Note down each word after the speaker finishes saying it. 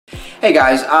Hey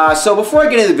guys, so before I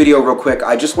get into the video real quick,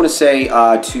 I just want to say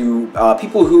to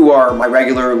people who are my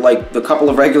regular, like the couple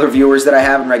of regular viewers that I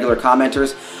have and regular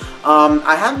commenters,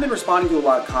 I haven't been responding to a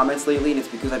lot of comments lately, and it's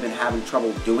because I've been having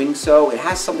trouble doing so. It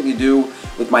has something to do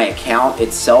with my account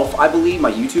itself, I believe,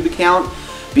 my YouTube account,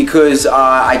 because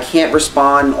I can't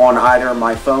respond on either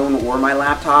my phone or my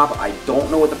laptop. I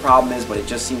don't know what the problem is, but it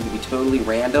just seems to be totally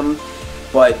random.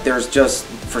 But there's just,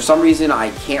 for some reason,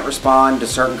 I can't respond to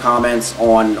certain comments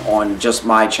on just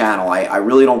my channel. I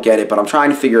really don't get it, but I'm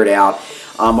trying to figure it out.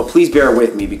 But please bear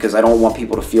with me, because I don't want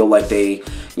people to feel like they've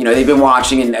been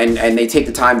watching and they take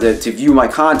the time to view my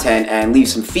content and leave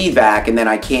some feedback, and then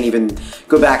I can't even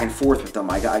go back and forth with them.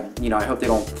 I hope they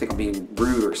don't think I'm being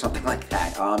rude or something like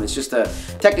that. It's just a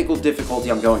technical difficulty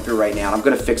I'm going through right now, and I'm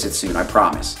going to fix it soon, I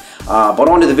promise. But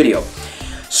on to the video.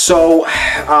 So,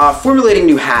 formulating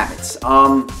new habits.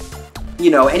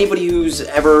 Anybody who's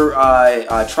ever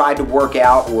tried to work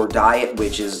out or diet,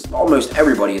 which is almost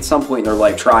everybody at some point in their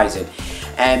life tries it,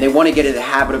 and they want to get in the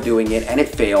habit of doing it, and it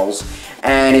fails,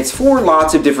 and it's for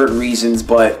lots of different reasons,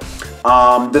 but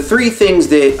the three things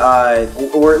that,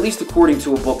 or at least according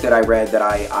to a book that I read that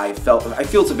I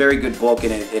feel it's a very good book,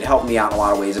 and it helped me out in a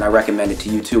lot of ways, and I recommend it to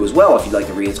you too as well if you'd like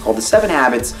to read it. It's called The 7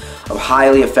 Habits of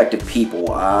Highly Effective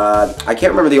People. I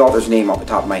can't remember the author's name off the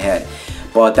top of my head,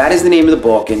 but that is the name of the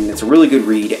book, and it's a really good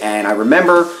read. And I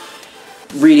remember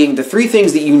reading the 3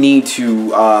 things that you need to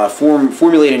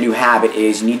formulate a new habit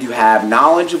is you need to have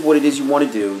knowledge of what it is you want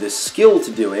to do, the skill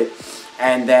to do it,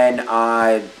 and then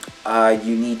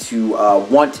you need to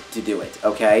want to do it,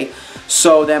 okay?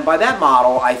 So then by that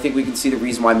model, I think we can see the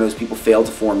reason why most people fail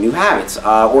to form new habits,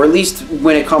 or at least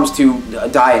when it comes to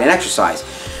diet and exercise.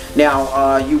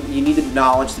 Now, you need the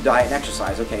knowledge to diet and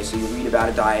exercise. Okay, so you read about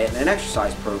a diet and an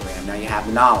exercise program. Now you have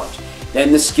the knowledge.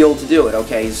 Then the skill to do it.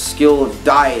 Okay, the skill of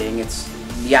dieting, it's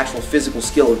the actual physical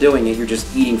skill of doing it. You're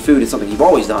just eating food. It's something you've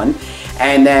always done.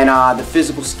 And then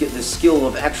the skill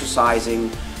of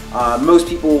exercising. Most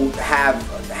people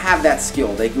have that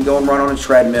skill. They can go and run on a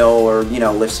treadmill or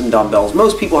lift some dumbbells.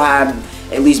 Most people have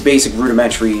at least basic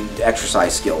rudimentary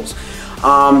exercise skills.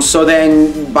 So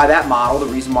then, by that model, the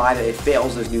reason why it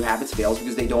fails, those new habits fails,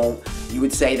 because they don't, you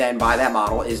would say then by that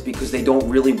model, is because they don't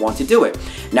really want to do it.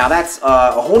 Now that's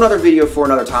a whole nother video for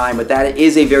another time, but that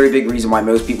is a very big reason why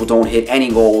most people don't hit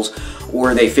any goals,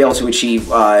 or they fail to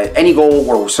achieve any goal,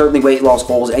 or certainly weight loss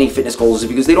goals, any fitness goals, is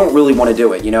because they don't really want to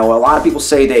do it. A lot of people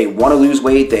say they want to lose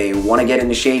weight, they want to get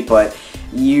into shape, but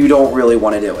you don't really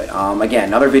want to do it. Again,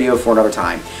 another video for another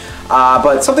time.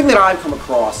 But something that I've come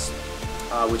across,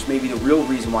 which may be the real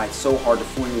reason why it's so hard to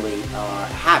formulate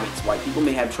habits, why people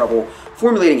may have trouble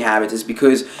formulating habits, is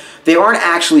because they aren't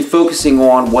actually focusing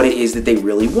on what it is that they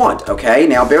really want, okay?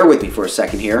 Now, bear with me for a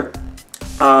second here.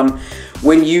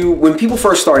 When people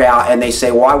first start out and they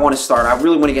say, well, I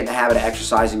really want to get in the habit of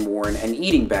exercising more and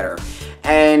eating better.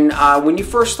 And when you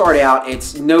first start out,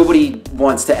 nobody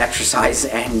wants to exercise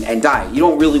and diet. You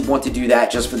don't really want to do that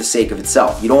just for the sake of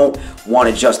itself. You don't want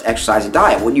to just exercise and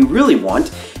diet. What you really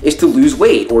want is to lose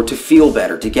weight or to feel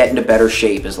better, to get into better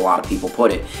shape, as a lot of people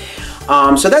put it.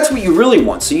 So that's what you really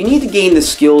want. So you need to gain the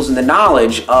skills and the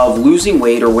knowledge of losing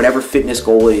weight or whatever fitness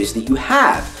goal it is that you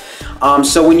have.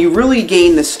 So when you really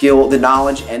gain the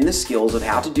knowledge and the skills of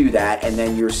how to do that, and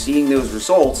then you're seeing those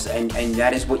results, and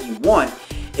that is what you want,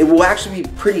 it will actually be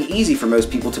pretty easy for most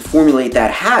people to formulate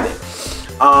that habit.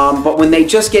 But when they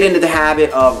just get into the habit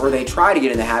of, or they try to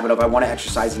get in the habit of, I want to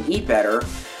exercise and eat better,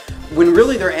 when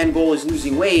really their end goal is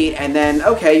losing weight, and then,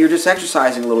 okay, you're just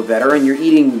exercising a little better and you're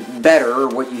eating better, or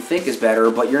what you think is better,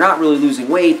 but you're not really losing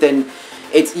weight, then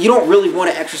you don't really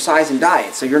want to exercise and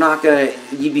diet. So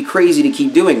you'd be crazy to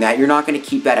keep doing that. You're not going to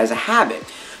keep that as a habit.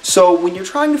 So when you're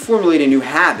trying to formulate a new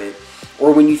habit,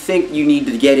 or when you think you need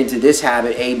to get into this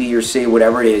habit, A, B, or C,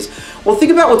 whatever it is, well,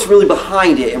 think about what's really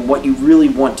behind it and what you really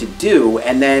want to do,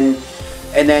 and then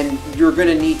you're going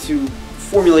to need to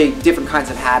formulate different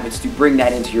kinds of habits to bring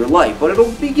that into your life. But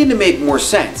it'll begin to make more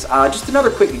sense. Just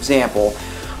another quick example,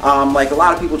 like a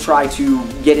lot of people try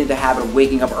to get into the habit of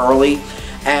waking up early,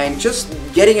 and just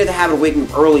getting into the habit of waking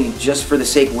up early just for the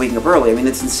sake of waking up early, I mean,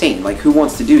 it's insane. Like, who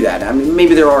wants to do that? I mean,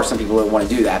 maybe there are some people that want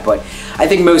to do that, but I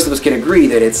think most of us can agree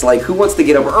that it's like, who wants to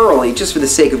get up early just for the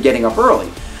sake of getting up early?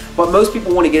 But most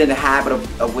people want to get in the habit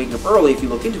of waking up early. If you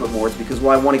look into it more, it's because,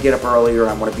 well, I want to get up earlier,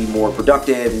 I want to be more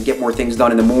productive and get more things done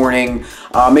in the morning.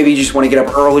 Maybe you just want to get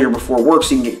up earlier before work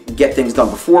so you can get things done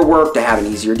before work to have an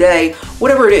easier day,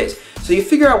 whatever it is. So you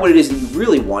figure out what it is that you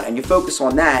really want, and you focus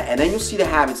on that, and then you'll see the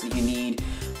habits that you need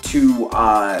to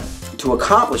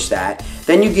accomplish that.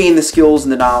 Then you gain the skills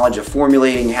and the knowledge of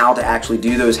formulating how to actually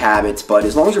do those habits. But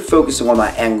as long as you're focusing on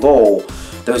that end goal,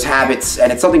 those habits,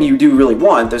 and it's something you do really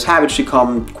want, those habits should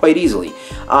come quite easily.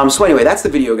 So anyway, that's the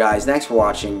video, guys. Thanks for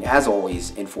watching. As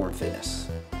always, Informed Fitness.